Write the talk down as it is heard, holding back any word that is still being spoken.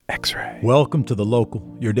X-Ray. Welcome to The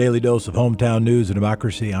Local, your daily dose of hometown news and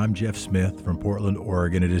democracy. I'm Jeff Smith from Portland,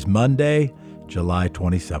 Oregon. It is Monday, July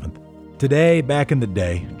 27th. Today, back in the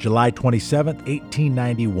day, July 27th,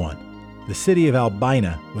 1891, the city of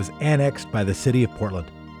Albina was annexed by the city of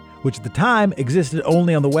Portland, which at the time existed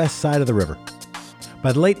only on the west side of the river.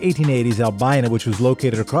 By the late 1880s, Albina, which was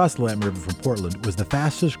located across the Lamb River from Portland, was the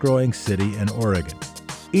fastest growing city in Oregon.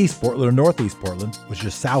 East Portland, or Northeast Portland, which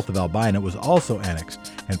is south of Albina, was also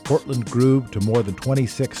annexed, and Portland grew to more than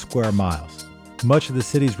 26 square miles. Much of the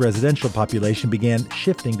city's residential population began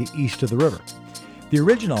shifting to east of the river. The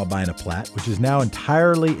original Albina plat, which is now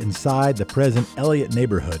entirely inside the present Elliott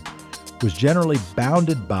neighborhood, was generally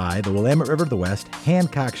bounded by the Willamette River to the west,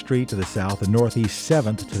 Hancock Street to the south, and Northeast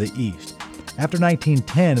 7th to the east. After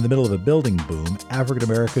 1910, in the middle of a building boom, African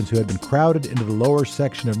Americans who had been crowded into the lower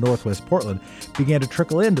section of Northwest Portland began to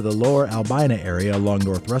trickle into the lower Albina area along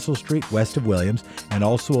North Russell Street, west of Williams, and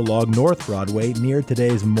also along North Broadway near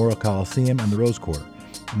today's Memorial Coliseum and the Rose Quarter.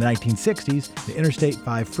 In the 1960s, the Interstate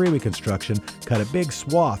 5 freeway construction cut a big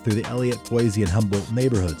swath through the Elliott, Boise, and Humboldt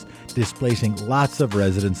neighborhoods, displacing lots of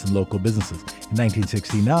residents and local businesses. In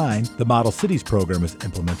 1969, the Model Cities program was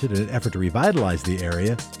implemented in an effort to revitalize the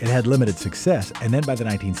area. It had limited success, and then by the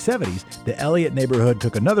 1970s, the Elliott neighborhood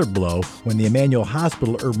took another blow when the Emmanuel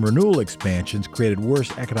Hospital urban renewal expansions created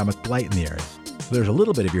worse economic blight in the area. So there's a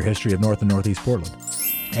little bit of your history of North and Northeast Portland.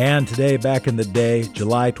 And today, back in the day,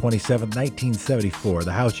 July 27, 1974,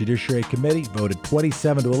 the House Judiciary Committee voted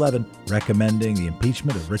 27-11, recommending the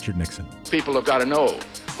impeachment of Richard Nixon. People have got to know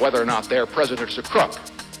whether or not their president's a crook.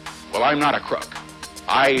 Well, I'm not a crook.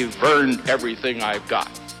 I've earned everything I've got.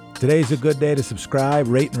 Today's a good day to subscribe,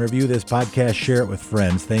 rate, and review this podcast. Share it with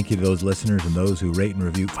friends. Thank you to those listeners and those who rate and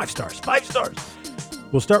review. 5 stars, 5 stars.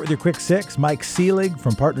 We'll start with your quick six. Mike Selig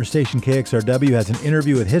from partner station KXRW has an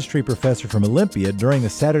interview with history professor from Olympia during the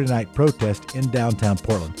Saturday night protest in downtown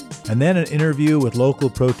Portland. And then an interview with local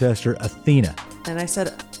protester Athena. And I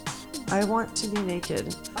said, I want to be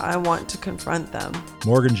naked. I want to confront them.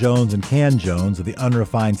 Morgan Jones and Can Jones of the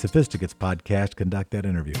Unrefined Sophisticates podcast conduct that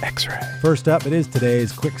interview. X-Ray. First up, it is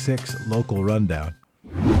today's Quick Six local rundown.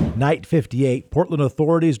 Night 58, Portland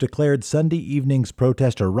authorities declared Sunday evening's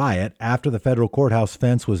protest a riot after the federal courthouse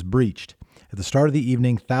fence was breached. At the start of the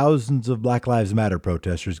evening, thousands of Black Lives Matter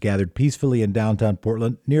protesters gathered peacefully in downtown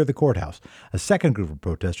Portland near the courthouse. A second group of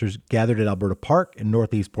protesters gathered at Alberta Park in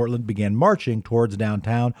Northeast Portland began marching towards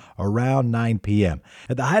downtown around 9 p.m.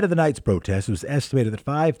 At the height of the night's protest, it was estimated that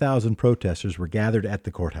 5,000 protesters were gathered at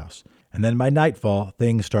the courthouse. And then by nightfall,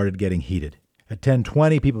 things started getting heated. At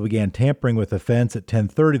 10:20, people began tampering with the fence. At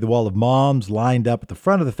 10:30, the wall of moms lined up at the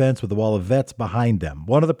front of the fence with the wall of vets behind them.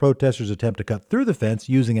 One of the protesters attempted to cut through the fence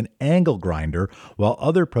using an angle grinder, while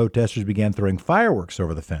other protesters began throwing fireworks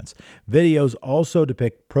over the fence. Videos also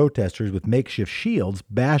depict protesters with makeshift shields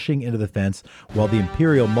bashing into the fence while the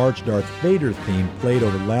Imperial March Darth Vader theme played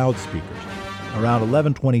over loudspeakers. Around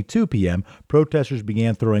 11:22 p.m., protesters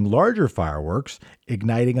began throwing larger fireworks,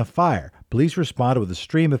 igniting a fire. Police responded with a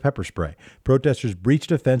stream of pepper spray. Protesters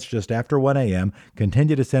breached a fence just after 1 a.m.,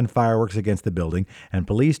 continued to send fireworks against the building, and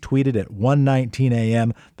police tweeted at 1:19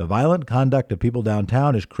 a.m., "The violent conduct of people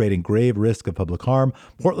downtown is creating grave risk of public harm.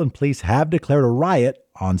 Portland police have declared a riot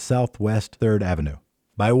on Southwest 3rd Avenue."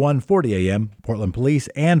 By 1:40 a.m., Portland police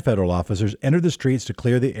and federal officers entered the streets to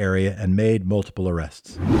clear the area and made multiple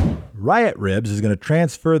arrests. Riot Ribs is going to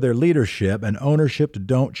transfer their leadership and ownership to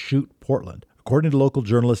Don't Shoot Portland. According to local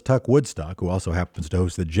journalist Tuck Woodstock, who also happens to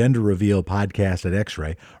host the Gender Reveal podcast at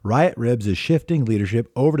X-Ray, Riot Ribs is shifting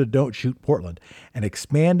leadership over to Don't Shoot Portland and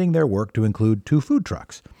expanding their work to include 2 food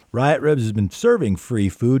trucks. Riot Ribs has been serving free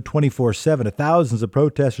food 24/7 to thousands of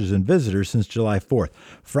protesters and visitors since July 4th.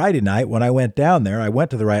 Friday night, when I went down there, I went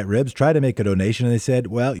to the Riot Ribs, tried to make a donation, and they said,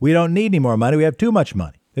 well, we don't need any more money. We have too much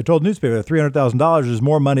money. They told the newspaper that $300,000 is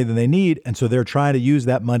more money than they need, and so they're trying to use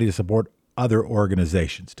that money to support other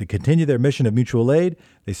organizations. To continue their mission of mutual aid,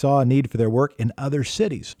 they saw a need for their work in other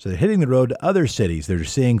cities. So they're hitting the road to other cities. They're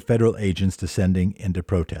seeing federal agents descending into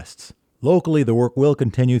protests. Locally, the work will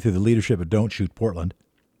continue through the leadership of Don't Shoot Portland.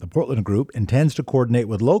 The Portland group intends to coordinate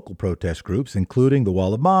with local protest groups, including the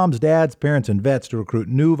Wall of Moms, Dads, Parents, and Vets, to recruit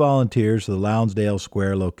new volunteers to the Lonsdale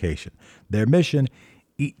Square location. Their mission,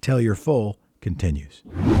 Eat Till You're Full, continues.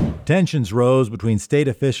 Tensions rose between state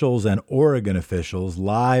officials and Oregon officials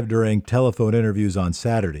live during telephone interviews on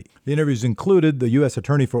Saturday. The interviews included the U.S.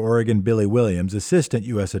 Attorney for Oregon, Billy Williams, Assistant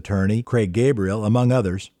U.S. Attorney Craig Gabriel, among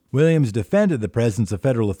others. Williams defended the presence of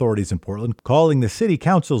federal authorities in Portland, calling the city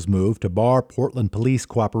council's move to bar Portland police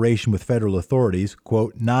cooperation with federal authorities,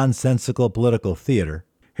 quote, nonsensical political theater.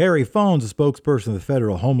 Harry Phones, a spokesperson of the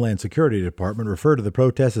Federal Homeland Security Department, referred to the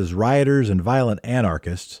protests as rioters and violent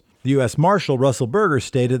anarchists. The U.S. Marshal Russell Berger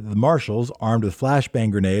stated that the marshals, armed with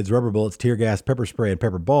flashbang grenades, rubber bullets, tear gas, pepper spray, and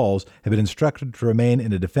pepper balls, have been instructed to remain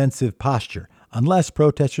in a defensive posture, unless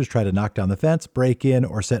protesters try to knock down the fence, break in,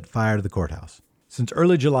 or set fire to the courthouse. Since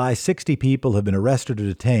early July, 60 people have been arrested or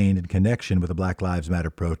detained in connection with the Black Lives Matter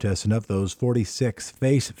protests, and of those, 46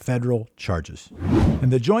 face federal charges.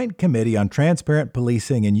 And the Joint Committee on Transparent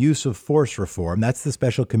Policing and Use of Force Reform, that's the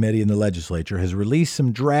special committee in the legislature, has released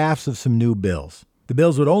some drafts of some new bills. The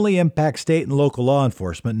bills would only impact state and local law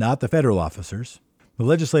enforcement, not the federal officers. The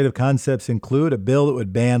legislative concepts include a bill that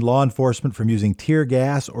would ban law enforcement from using tear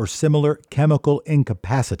gas or similar chemical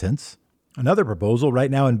incapacitants. Another proposal right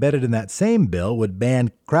now embedded in that same bill would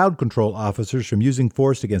ban crowd control officers from using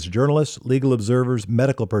force against journalists, legal observers,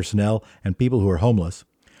 medical personnel, and people who are homeless.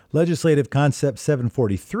 Legislative Concept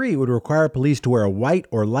 743 would require police to wear a white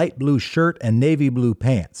or light blue shirt and navy blue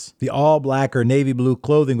pants. The all-black or navy blue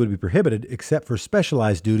clothing would be prohibited except for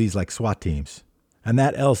specialized duties like SWAT teams. And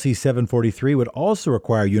that LC 743 would also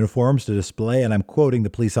require uniforms to display, and I'm quoting,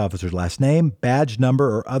 the police officer's last name, badge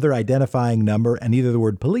number, or other identifying number, and either the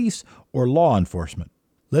word police or law enforcement.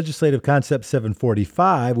 Legislative Concept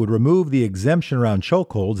 745 would remove the exemption around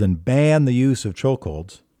chokeholds and ban the use of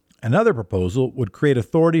chokeholds. Another proposal would create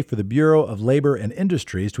authority for the Bureau of Labor and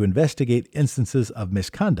Industries to investigate instances of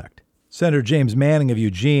misconduct. Senator James Manning of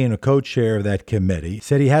Eugene, a co-chair of that committee,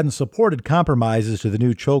 said he hadn't supported compromises to the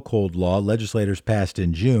new chokehold law legislators passed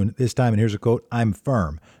in June. This time, and here's a quote, "I'm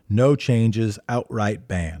firm. No changes, outright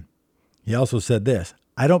ban." He also said this,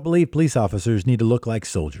 "I don't believe police officers need to look like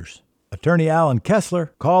soldiers." Attorney Alan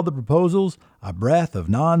Kessler called the proposals a breath of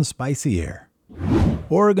non-spicy air.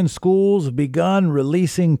 Oregon schools have begun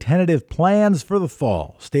releasing tentative plans for the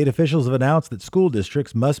fall. State officials have announced that school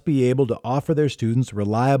districts must be able to offer their students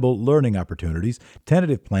reliable learning opportunities.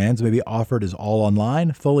 Tentative plans may be offered as all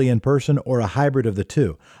online, fully in person, or a hybrid of the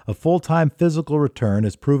two. A full-time physical return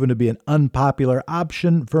has proven to be an unpopular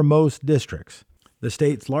option for most districts. The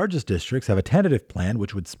state's largest districts have a tentative plan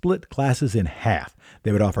which would split classes in half.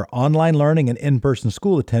 They would offer online learning and in-person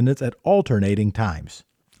school attendance at alternating times.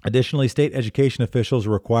 Additionally, state education officials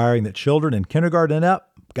are requiring that children in kindergarten and up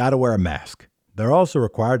got to wear a mask. They're also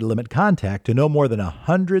required to limit contact to no more than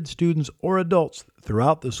 100 students or adults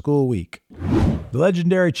throughout the school week. The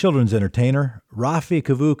legendary children's entertainer Rafi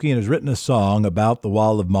Kavukian has written a song about the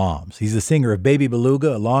Wall of Moms. He's the singer of Baby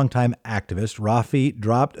Beluga, a longtime activist. Rafi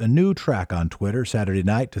dropped a new track on Twitter Saturday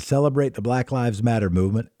night to celebrate the Black Lives Matter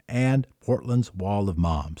movement and Portland's Wall of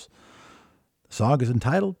Moms. The song is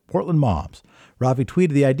entitled Portland Moms. Rafi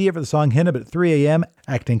tweeted the idea for the song hit him at 3 a.m.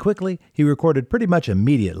 Acting quickly, he recorded pretty much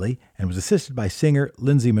immediately and was assisted by singer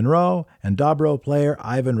Lindsay Monroe and dobro player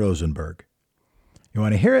Ivan Rosenberg. You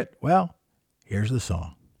want to hear it? Well, here's the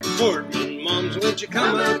song. Portland moms, won't you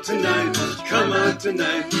come out tonight? Come out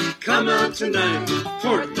tonight, come out tonight.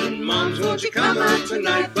 Portland moms, won't you come out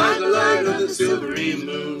tonight by the light of the silvery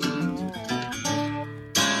moon?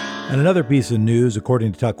 And another piece of news,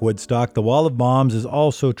 according to Tuck Woodstock, the Wall of Moms is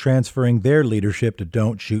also transferring their leadership to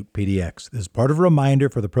Don't Shoot PDX. This is part of a reminder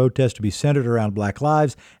for the protest to be centered around Black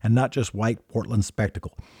lives and not just white Portland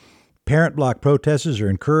spectacle. Parent block protesters are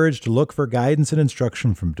encouraged to look for guidance and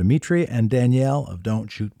instruction from Dimitri and Danielle of Don't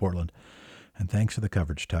Shoot Portland. And thanks for the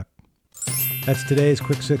coverage, Tuck. That's today's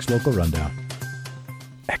Quick Six Local Rundown.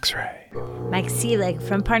 X-Ray. Mike Selig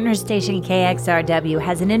from partner station KXRW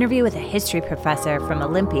has an interview with a history professor from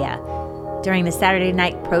Olympia during the Saturday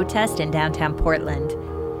night protest in downtown Portland.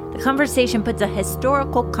 The conversation puts a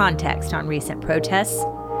historical context on recent protests.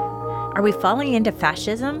 Are we falling into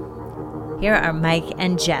fascism? Here are Mike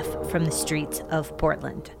and Jeff from the streets of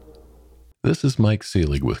Portland. This is Mike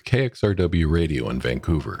Selig with KXRW Radio in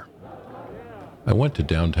Vancouver. I went to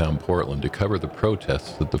downtown Portland to cover the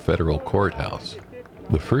protests at the federal courthouse.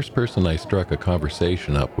 The first person I struck a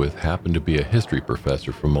conversation up with happened to be a history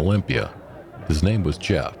professor from Olympia. His name was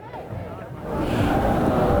Jeff.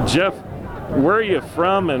 Jeff, where are you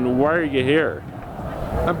from and why are you here?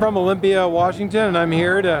 I'm from Olympia, Washington, and I'm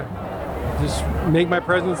here to just make my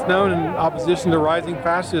presence known in opposition to rising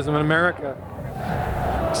fascism in America.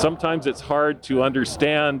 Sometimes it's hard to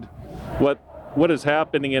understand what is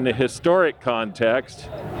happening in a historic context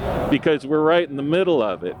because we're right in the middle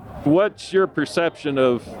of it. What's your perception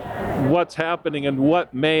of what's happening and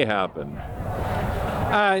what may happen?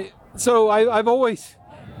 So I've always,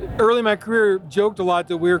 early in my career, joked a lot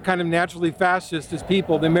that we're kind of naturally fascist as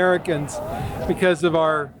people, the Americans, because of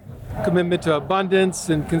our commitment to abundance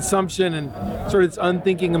and consumption and sort of this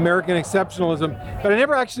unthinking American exceptionalism. But I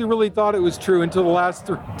never actually really thought it was true until the last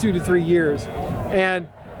 2 to 3 years. And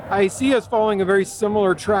I see us following a very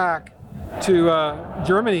similar track to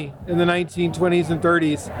Germany in the 1920s and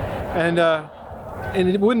 30s, and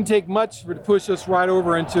it wouldn't take much to push us right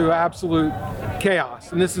over into absolute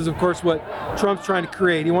chaos. And this is, of course, what Trump's trying to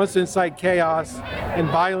create. He wants to incite chaos and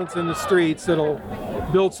violence in the streets that'll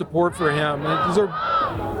build support for him.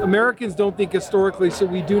 And Americans don't think historically, so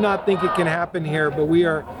we do not think it can happen here, but we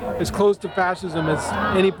are as close to fascism as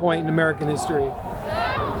any point in American history.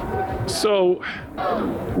 So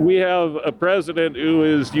we have a president who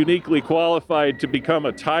is uniquely qualified to become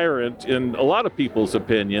a tyrant in a lot of people's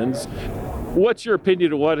opinions. What's your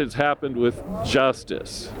opinion of what has happened with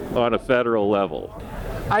justice on a federal level?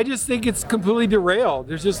 I just think it's completely derailed.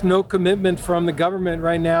 There's just no commitment from the government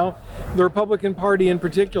right now. The Republican Party in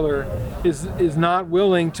particular is not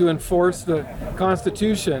willing to enforce the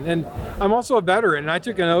Constitution. And I'm also a veteran. I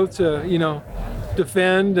took an oath to,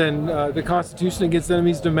 defend the Constitution against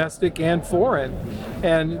enemies domestic and foreign.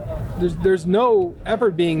 And there's no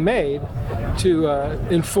effort being made to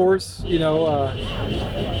enforce,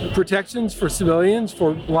 protections for civilians,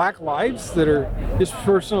 for black lives that are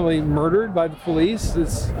disproportionately murdered by the police.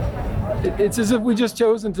 It's as if we just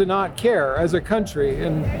chosen to not care as a country.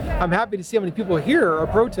 And I'm happy to see how many people here are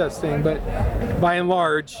protesting, but by and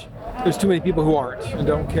large, there's too many people who aren't and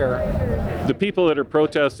don't care. The people that are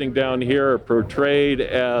protesting down here are portrayed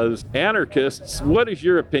as anarchists. What is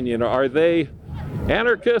your opinion? Are they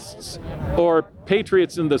anarchists or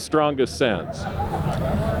patriots in the strongest sense?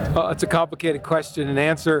 It's a complicated question and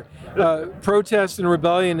answer. Protest and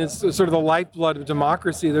rebellion is sort of the lifeblood of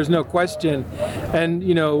democracy. There's no question. And,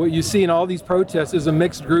 what you see in all these protests is a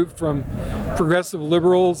mixed group from progressive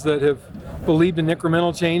liberals that have believed in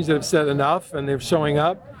incremental change, that have said enough and they're showing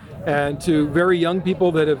up, and to very young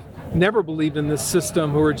people that have never believed in this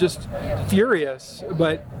system, who are just furious.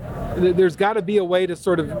 But there's got to be a way to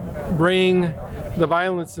sort of bring the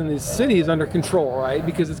violence in these cities under control, right?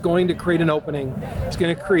 Because it's going to create an opening. It's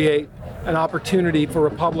going to create an opportunity for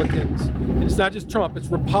Republicans. And it's not just Trump, it's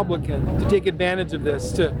Republicans to take advantage of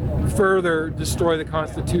this to further destroy the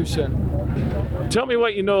Constitution. Tell me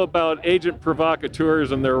what you know about agent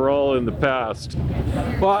provocateurs and their role in the past.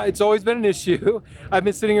 Well, it's always been an issue. I've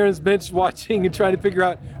been sitting here on this bench watching and trying to figure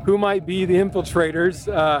out who might be the infiltrators.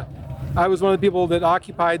 I was one of the people that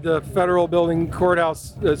occupied the federal building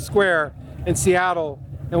courthouse square in Seattle,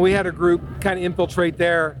 and we had a group kind of infiltrate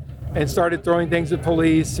there and started throwing things at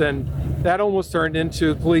police, and that almost turned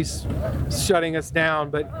into police shutting us down.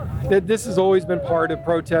 But this has always been part of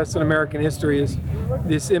protests in American history, is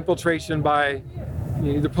this infiltration by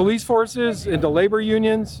the police forces into labor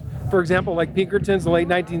unions, for example, like Pinkerton's in the late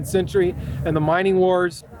 19th century, and the mining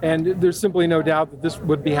wars. And there's simply no doubt that this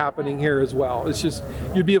would be happening here as well. It's just,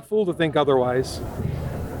 you'd be a fool to think otherwise.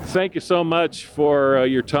 Thank you so much for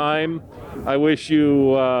your time. I wish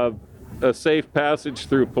you a safe passage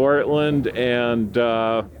through Portland, and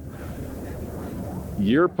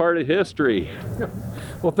you're part of history.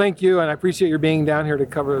 Well, thank you, and I appreciate your being down here to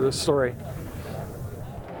cover this story.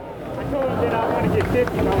 I told him that I want to get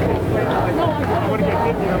 50, I want to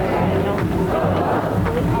get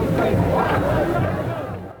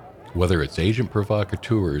 50, Whether it's agent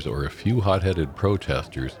provocateurs or a few hot-headed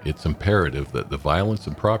protesters, it's imperative that the violence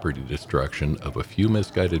and property destruction of a few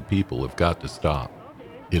misguided people have got to stop.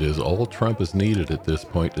 It is all Trump is needed at this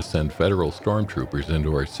point to send federal stormtroopers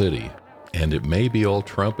into our city. And it may be all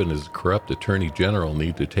Trump and his corrupt attorney general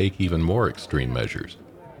need to take even more extreme measures,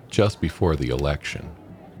 just before the election.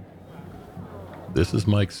 This is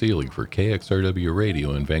Mike Selig for KXRW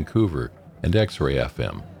Radio in Vancouver and X-Ray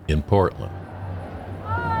FM in Portland.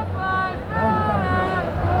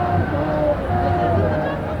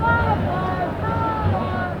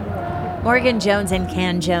 Morgan Jones and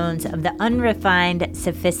Can Jones of the Unrefined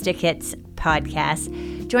Sophisticates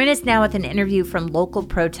podcast join us now with an interview from local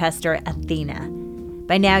protester Athena.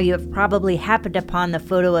 By now, you have probably happened upon the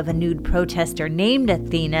photo of a nude protester named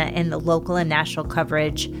Athena in the local and national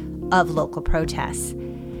coverage of local protests.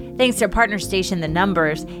 Thanks to partner station The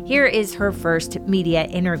Numbers, here is her first media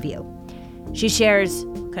interview. She shares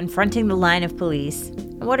confronting the line of police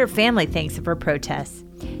and what her family thinks of her protests.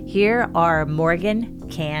 Here are Morgan,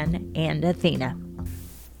 Can, and Athena.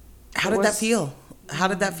 How did that feel? How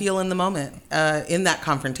did that feel in the moment, in that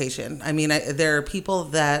confrontation? I mean, there are people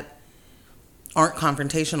that aren't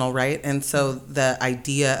confrontational, right? And so the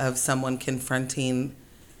idea of someone confronting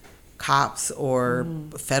cops or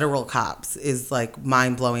federal cops is like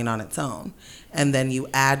mind-blowing on its own. And then you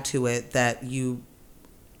add to it that you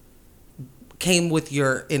came with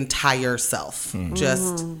your entire self,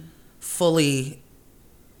 just fully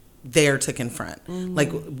there to confront.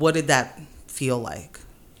 Like, what did that feel like?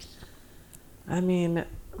 I mean,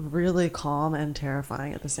 really calm and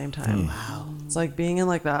terrifying at the same time. Wow. It's like being in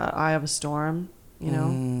like the eye of a storm, you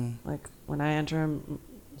know, like when I enter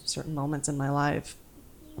certain moments in my life,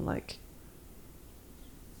 like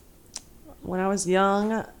when I was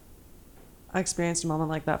young, I experienced a moment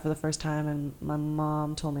like that for the first time, and my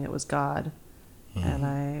mom told me it was God. And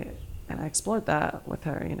I explored that with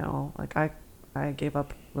her, you know, like I gave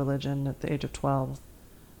up religion at the age of 12,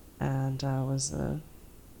 and was a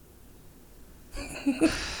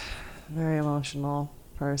very emotional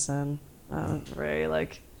person. Very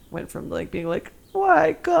like went from like being like,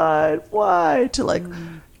 why God, why, to like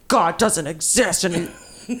God doesn't exist, and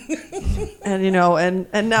and you know,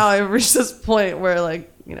 and now I've reached this point where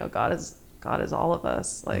like, you know, God is all of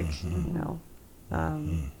us, like you know,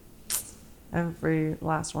 every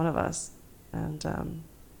last one of us, and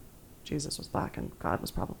Jesus was black, and God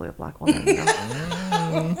was probably a black woman. You know?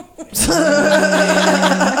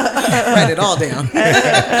 Write it all down.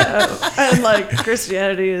 And like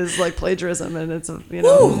Christianity is like plagiarism, and it's you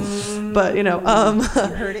know, but you know, you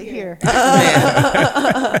heard it here.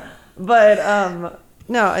 But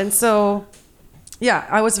no, and so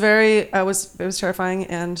yeah, it was terrifying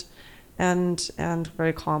and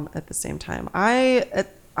very calm at the same time.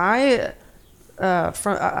 After I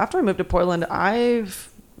moved to Portland, I've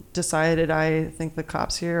decided I think the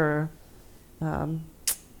cops here are, from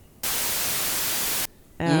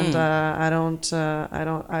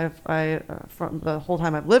the whole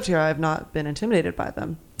time I've lived here, I've not been intimidated by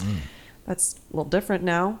them. That's a little different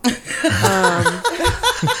now. That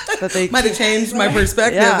they might have changed my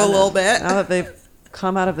perspective a little bit. Now that they've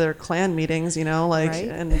come out of their Klan meetings, you know, like,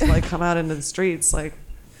 and like come out into the streets, like,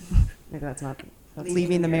 maybe that's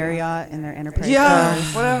leaving the Marriott in their Enterprise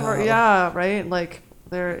cars. Whatever. Yeah, right. Like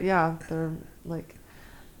they're like,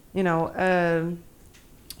 you know.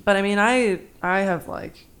 But I mean, I have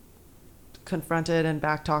like confronted and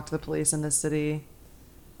backtalked the police in this city.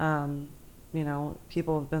 You know,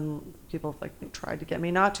 people have like tried to get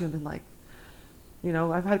me not to, and been like, you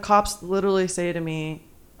know, I've had cops literally say to me,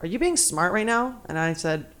 "Are you being smart right now?" And I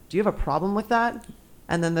said, "Do you have a problem with that?"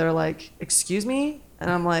 And then they're like, "Excuse me?" And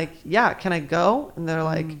I'm like, "Yeah, can I go?" And they're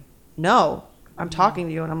like, "No, I'm talking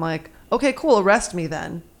to you." And I'm like, "Okay, cool, arrest me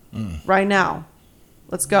then, right now.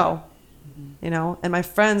 Let's go." You know, and my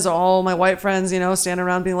friends, all my white friends, you know, standing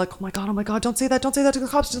around being like, oh my God, don't say that to the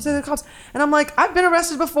cops, don't say that to the cops. And I'm like, I've been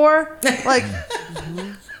arrested before. Like,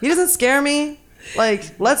 he doesn't scare me.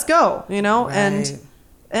 Like, let's go, you know? Right.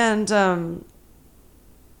 And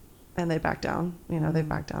they back down, you know, they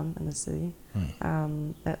back down in the city.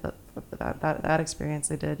 That experience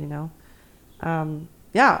they did, you know.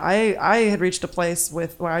 Yeah, I had reached a place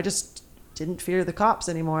where I just didn't fear the cops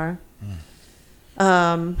anymore.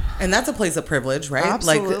 And that's a place of privilege, right?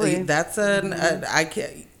 Absolutely. Like that's I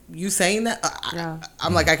can't, you saying that,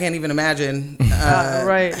 I'm like, I can't even imagine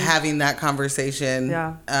having that conversation.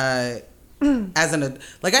 Yeah. As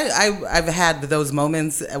I've had those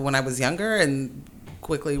moments when I was younger and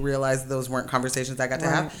quickly realized those weren't conversations I got to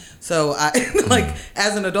have. So I like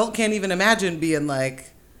as an adult can't even imagine being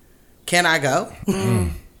like, can I go?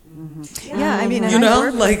 Yeah, I mean, you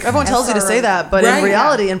know, like everyone tells you to say that, but in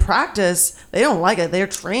reality, in practice, they don't like it. They're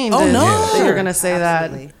trained. Oh no, that you're gonna say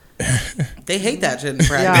that. They hate that shit in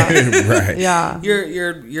practice. Right. Yeah.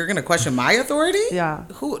 You're gonna question my authority? Yeah.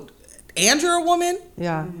 Who? And you're a woman?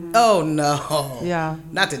 Yeah. Oh no. Yeah.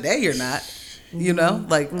 Not today. You're not. You know,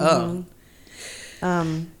 like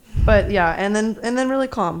But yeah, and then really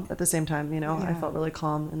calm at the same time. You know, I felt really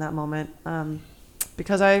calm in that moment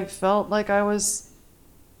because I felt like I was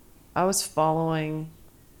following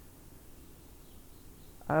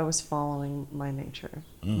my nature.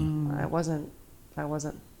 I wasn't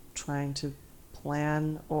trying to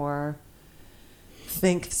plan or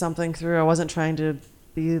think something through. I wasn't trying to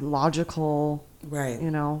be logical. Right.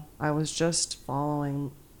 You know, I was just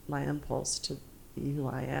following my impulse to be who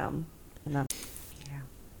I am.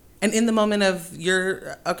 And in the moment of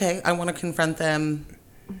I want to confront them.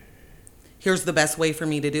 Here's the best way for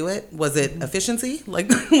me to do it. Was it efficiency? Like,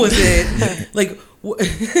 was it like,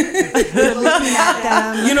 looking at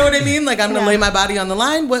them. You know what I mean? Like, I'm going to lay my body on the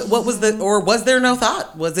line. What was or was there no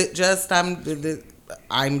thought? Was it just, I'm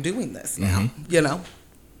doing this now, you know?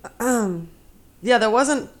 Yeah, there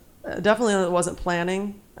wasn't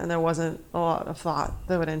planning, and there wasn't a lot of thought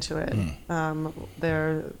that went into it.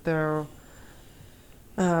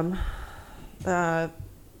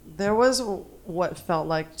 There was what felt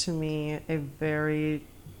like to me a very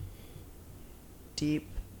deep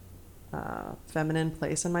feminine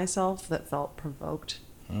place in myself that felt provoked.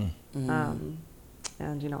 And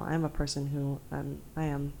you know, I'm a person who I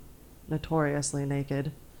am notoriously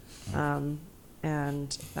naked,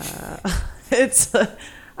 and it's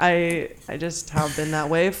I just have been that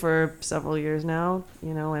way for several years now,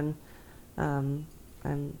 you know, and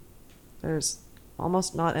there's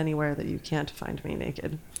almost not anywhere that you can't find me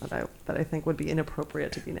naked that I think would be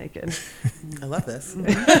inappropriate to be naked. I love this.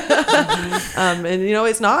 And you know,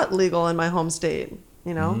 it's not legal in my home state.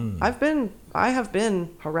 You know, I have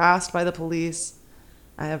been harassed by the police.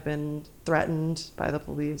 I have been threatened by the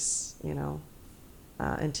police. You know,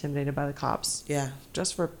 intimidated by the cops. Yeah.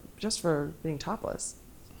 Just for being topless,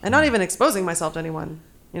 and not even exposing myself to anyone.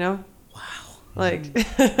 You know. Wow. Like,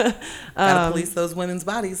 gotta police those women's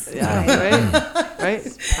bodies. Yeah,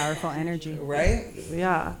 right. Powerful energy. Right.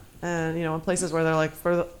 Yeah, and you know, in places where they're like,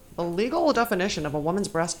 for the legal definition of a woman's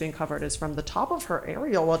breast being covered is from the top of her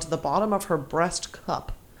areola to the bottom of her breast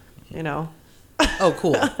cup. You know. Oh,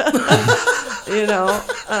 cool. You know,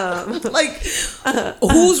 like,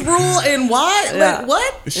 whose rule and why? Yeah. Like,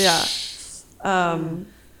 what? Yeah.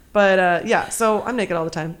 But yeah, so I'm naked all the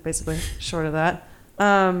time, basically, short of that.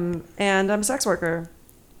 And I'm a sex worker,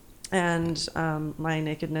 and my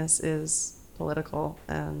nakedness is political,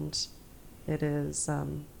 and it is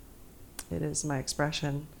my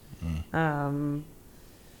expression. That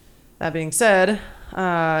being said,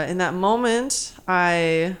 in that moment,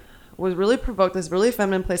 I was really provoked. This really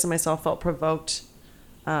feminine place in myself felt provoked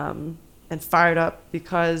and fired up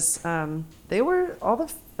because they were all the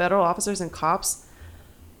federal officers and cops.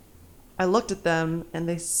 I looked at them, and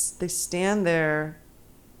they stand there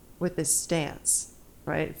with this stance,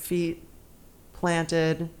 right? Feet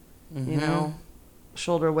planted, you know,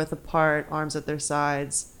 shoulder width apart, arms at their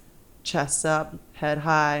sides, chests up, head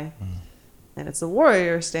high. And it's a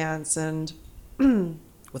warrior stance, and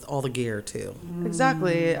with all the gear too.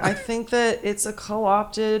 Exactly. I think that it's a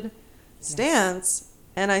co-opted stance,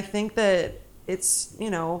 and I think that it's,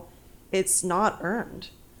 you know, it's not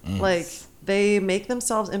earned. Like, they make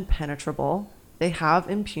themselves impenetrable. They have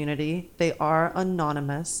impunity. They are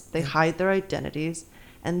anonymous. They hide their identities,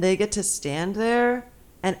 and they get to stand there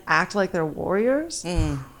and act like they're warriors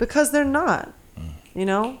because they're not. You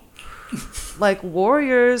know, like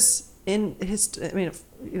warriors in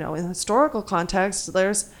in historical context,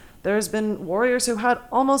 there's been warriors who had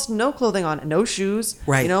almost no clothing on, no shoes,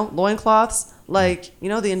 right? You know, loincloths. Like, you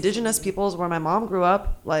know, the indigenous peoples where my mom grew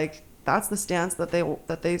up, like, that's the stance that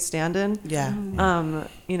they stand in. Yeah.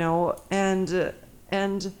 You know, and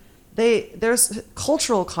there's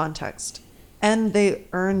cultural context, and they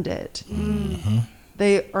earned it.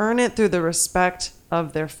 They earn it through the respect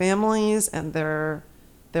of their families and their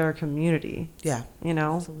community. Yeah. You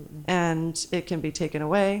know, absolutely. And it can be taken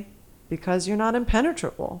away because you're not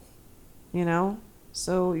impenetrable. You know,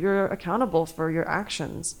 so you're accountable for your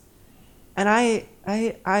actions. And I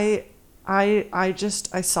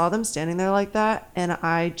saw them standing there like that, and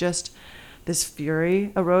this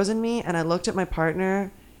fury arose in me, and I looked at my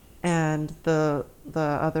partner and the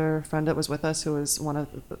other friend that was with us, who was one of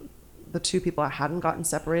the two people I hadn't gotten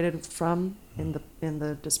separated from in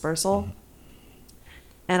the dispersal.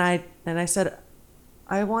 And I said,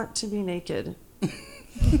 I want to be naked.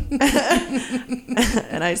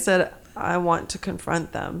 And I said, I want to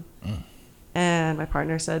confront them. And my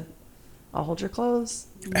partner said, I'll hold your clothes.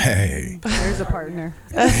 Hey. There's a partner.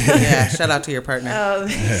 Yeah, shout out to your partner.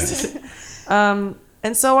 And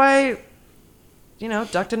so I, you know,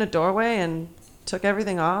 ducked in a doorway and took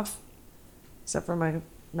everything off, except for my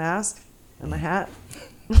mask and my hat,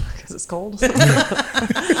 because it's cold.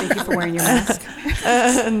 Thank you for wearing your mask.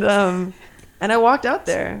 And I walked out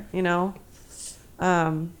there, you know.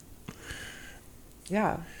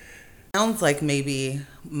 Yeah. Sounds like maybe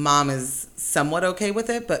mom is somewhat okay with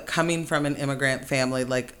it, but coming from an immigrant family,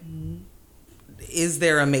 like, is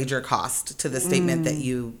there a major cost to the statement that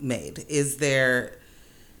you made? Is there,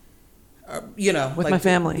 you know, with like, my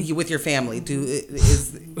family, with your family,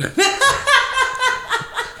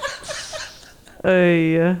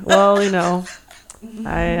 well, you know,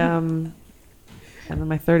 I'm in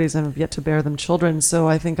my 30s and I've yet to bear them children, so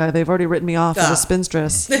I think they've already written me off as a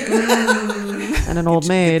spinstress and an old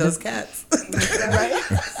maid. Get those cats. Right?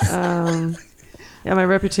 Yeah, my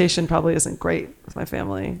reputation probably isn't great with my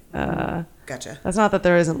family. Gotcha. That's not that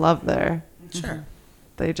there isn't love there. Sure.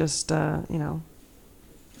 They just, you know,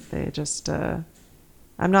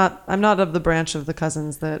 I'm not of the branch of the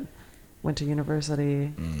cousins that went to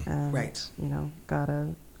university and, right. You know, got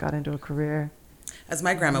into a career. As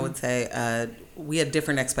my grandma would say, we had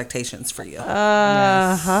different expectations for you.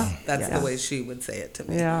 Yes. That's the way she would say it to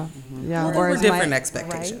me. Yeah. Yeah. Well, there were different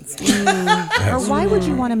expectations. Right? Or why would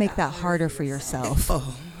you want to make that harder for yourself?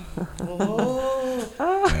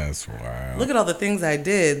 That's wild. Look at all the things I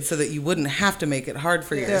did so that you wouldn't have to make it hard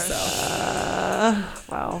for yourself.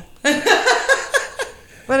 Wow.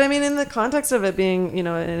 But I mean, in the context of it being, you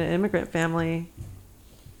know, an immigrant family,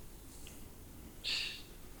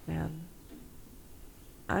 man.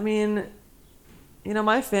 I mean, you know,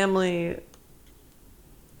 my family,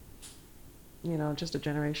 you know, just a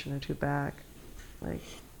generation or two back, like,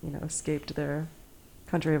 you know, escaped their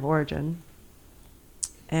country of origin.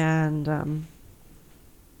 And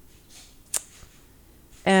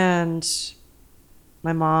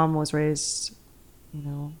my mom was raised, you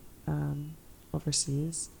know,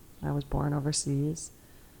 overseas. I was born overseas.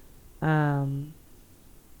 And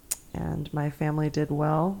my family did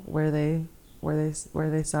well where they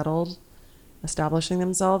settled, establishing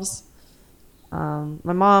themselves.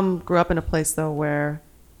 My mom grew up in a place though where,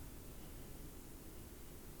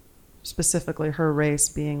 specifically her race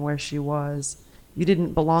being where she was, you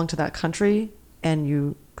didn't belong to that country and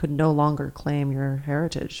you could no longer claim your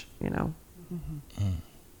heritage, you know. Mm-hmm.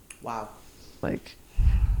 Wow. Like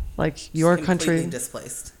your country completely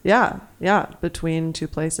displaced. Yeah, between two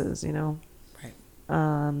places, you know. Right.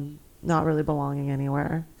 Not really belonging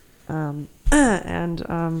anywhere.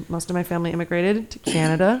 And most of my family immigrated to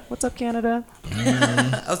Canada. What's up, Canada?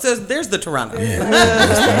 Oh, so there's the Toronto.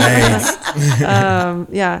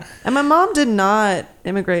 Yeah. And my mom did not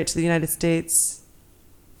immigrate to the United States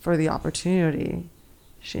for the opportunity.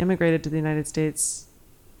 She immigrated to the United States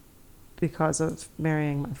because of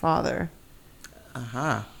marrying my father.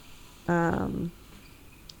 Uh-huh.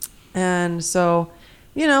 And so,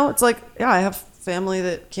 you know, it's like, yeah, I have family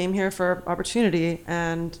that came here for opportunity,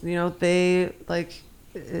 and you know, they like,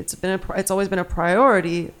 it's always been a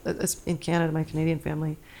priority in Canada. My Canadian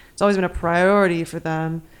family, it's always been a priority for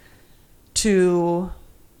them to,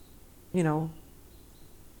 you know,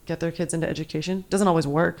 get their kids into education. Doesn't always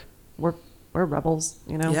work. We're rebels,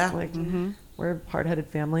 you know. Yeah. Like we're a hard-headed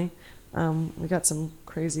family. We got some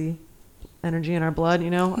crazy energy in our blood, you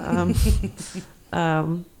know.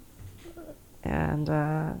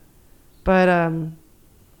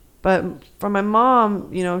 But from my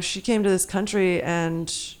mom, you know, she came to this country and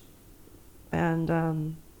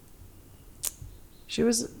she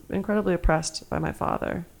was incredibly oppressed by my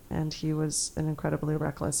father, and he was an incredibly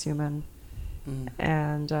reckless human.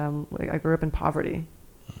 And I grew up in poverty,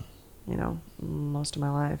 you know, most of my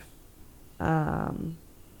life.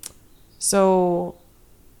 So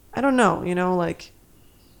I don't know, you know, like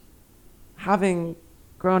having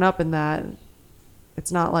grown up in that,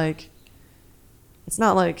 it's not like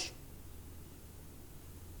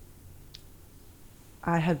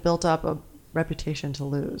I had built up a reputation to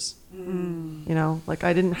lose. You know, like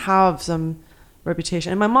I didn't have some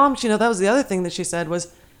reputation. And my mom, you know, that was the other thing that she said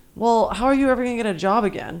was, well, how are you ever going to get a job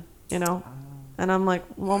again? You know? And I'm like,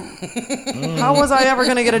 well, how was I ever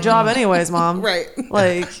going to get a job anyways, Mom? Right.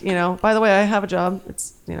 Like, you know, by the way, I have a job.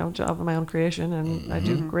 It's, you know, a job of my own creation, and I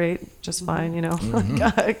do great, just fine, you know,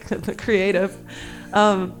 like creative.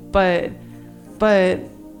 But,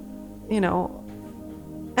 you know,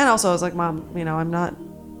 and also I was like, Mom, you know,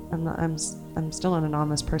 I'm still an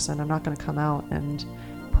anonymous person. I'm not going to come out and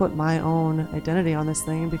put my own identity on this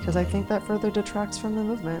thing because I think that further detracts from the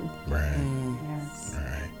movement. Right. Yes. All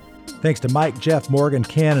right. Thanks to Mike, Jeff, Morgan,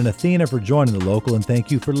 Ken, and Athena for joining The Local, and thank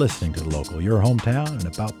you for listening to The Local, your hometown in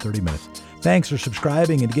about 30 minutes. Thanks for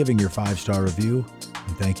subscribing and giving your 5-star review,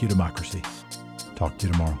 and thank you, Democracy. Talk to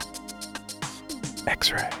you tomorrow.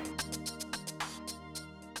 X-Ray.